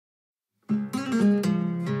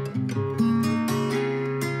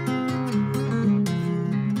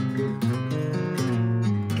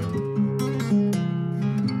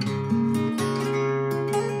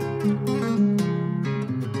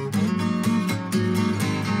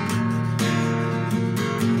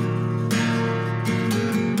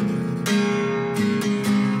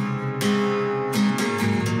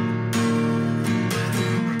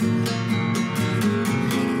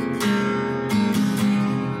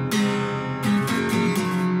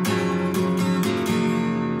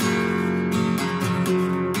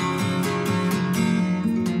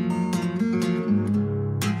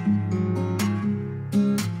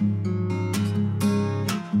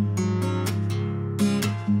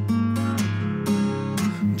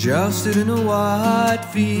Jousted in a white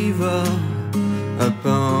fever,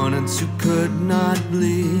 opponents who could not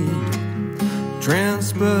bleed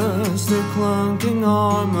transperced their clunking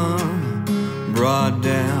armor, brought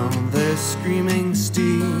down their screaming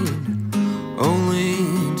steed, only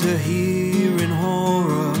to hear in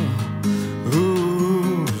horror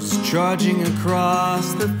who's charging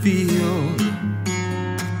across the field.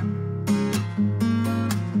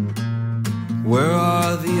 Where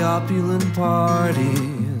are the opulent parties?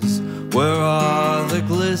 Where are the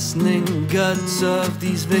glistening guts of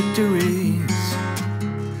these victories?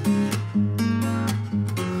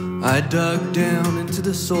 I dug down into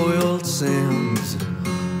the soiled sands,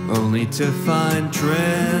 only to find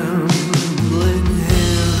trembling hands.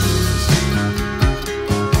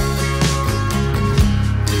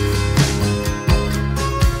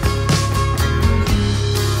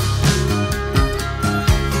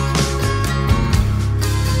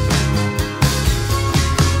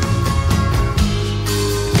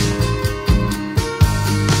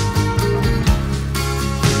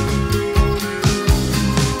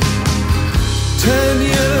 10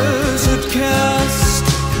 years had cast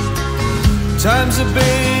time's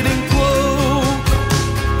abating cloak.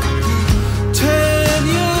 10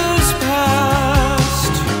 years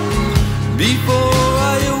passed before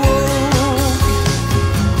I awoke.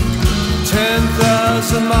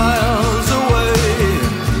 10,000 miles away,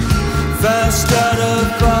 fast out of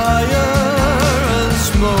fire and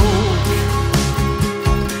smoke,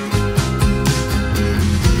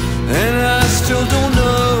 and I still don't know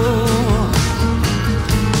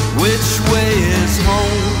which way is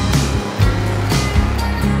home.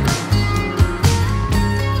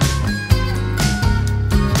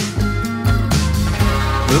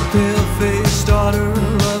 The pale-faced daughter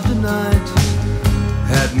of the night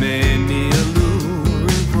had made me a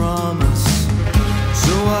luring promise,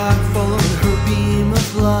 so I followed her beam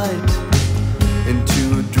of light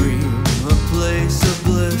into a dream, a place of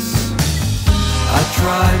bliss. I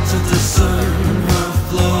tried to discern her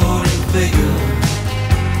floating figure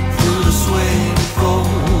through the swaying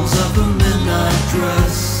folds of the midnight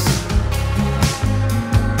dress,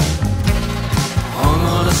 hung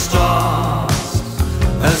on a star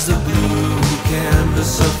as the blue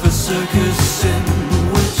canvas of a circus in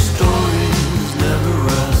which stories never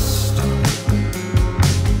rest.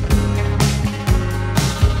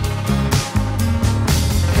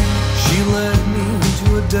 She led me to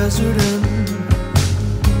a desert inn,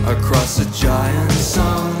 across a giant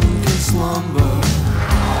sunken slumber.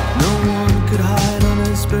 No one could hide on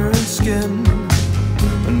his barren skin,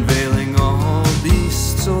 unveiling all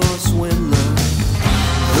beasts or swindler.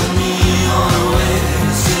 The neon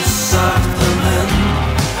oasis sucked them in,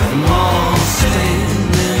 and walls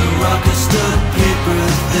stained in rocket stood paper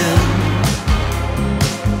thin.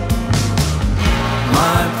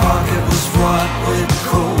 My pocket was fraught with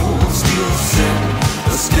cold steel sin,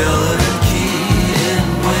 a skeleton key in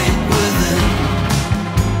wait within.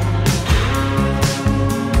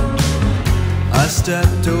 I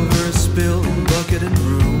stepped over a spilled bucket and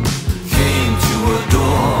broom, came to a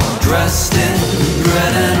door dressed in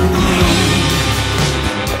red and blue.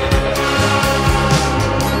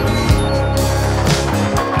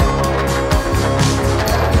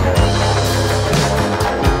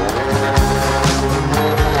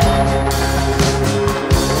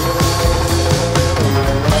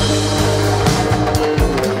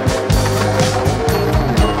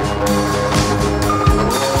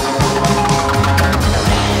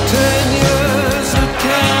 10 years had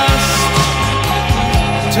cast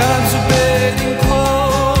time's abating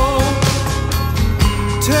cloak.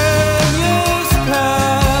 10 years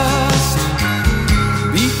passed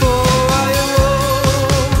before I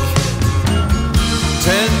awoke.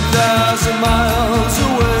 10,000 miles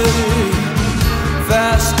away,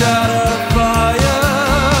 fast out of fire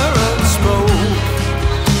and smoke,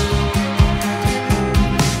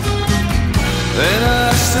 and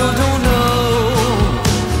I still don't know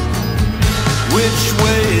which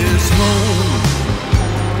way is home.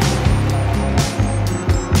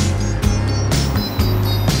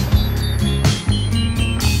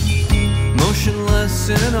 Motionless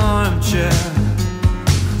in an armchair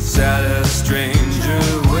sat a stranger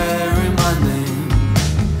wearing my name,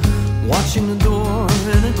 watching the door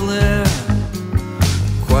in a glare.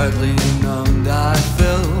 Quietly numbed, I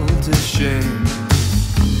felt ashamed.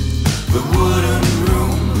 The wooden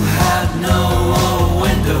room had no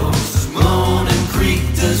windows, moaned and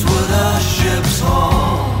creaked as would a ship's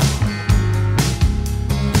hull.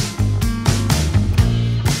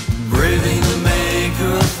 Braving the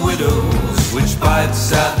maker of widows, which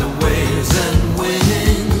bites at the waves and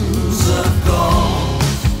wings of gold.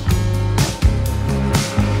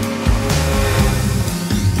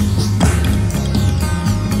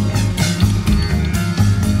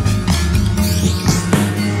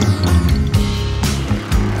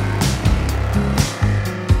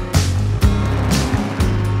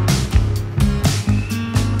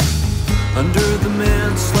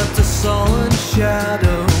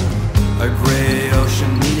 shadow, a gray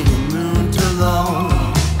ocean needing a moon to lull.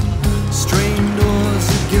 Strained doors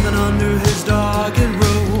had given under his dogged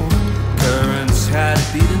row. Currents had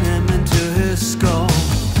beaten him into his skull.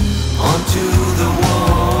 Onto the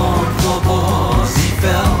warm floorboards he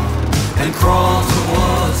fell, and crawled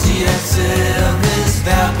towards the exit of his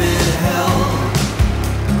vapid hell.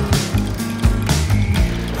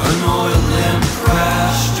 An oil lamp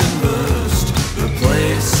crashed and burst. The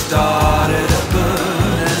place started to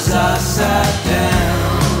burn as I sat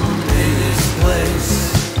down in his place.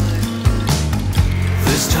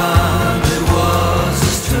 This time it was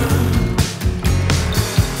his turn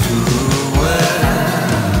to wear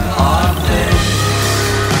our face.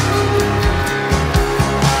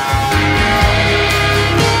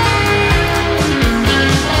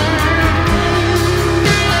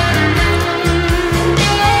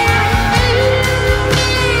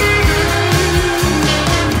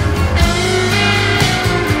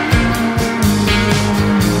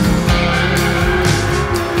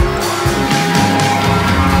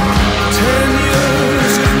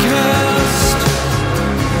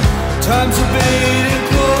 Time's a baiting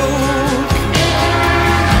cloak.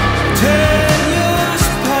 10 years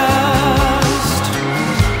passed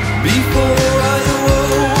before I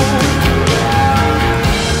awoke.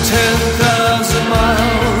 10,000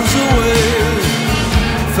 miles away,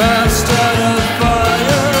 fast out of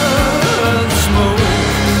fire and smoke.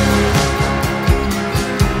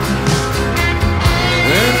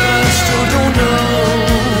 And I still don't know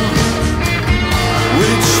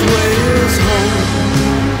which way is home.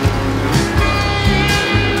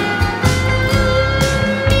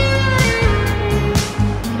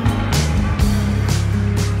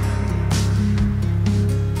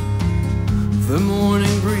 The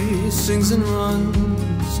morning breeze sings and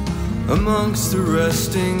runs amongst the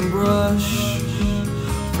resting brush.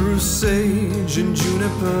 Through sage and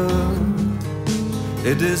juniper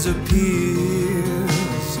it disappears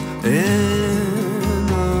in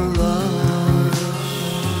a lush.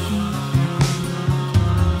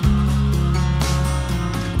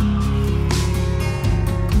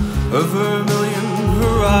 A vermilion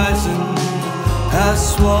horizon has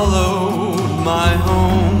swallowed my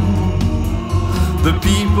home. The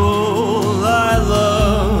people I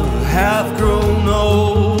love have grown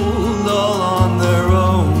old all on their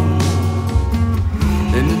own.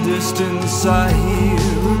 In the distance I hear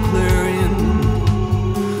a clarion,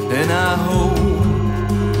 and I hope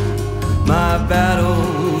my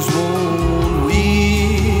battles won't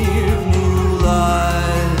weave new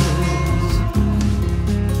lies.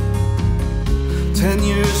 10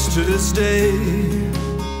 years to this day,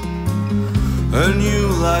 a new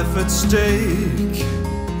life at stake.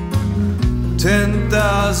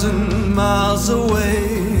 10,000 miles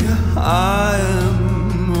away, I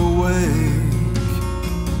am awake.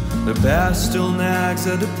 The past still nags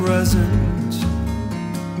at the present,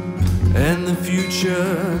 and the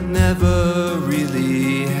future never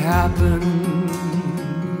really happened.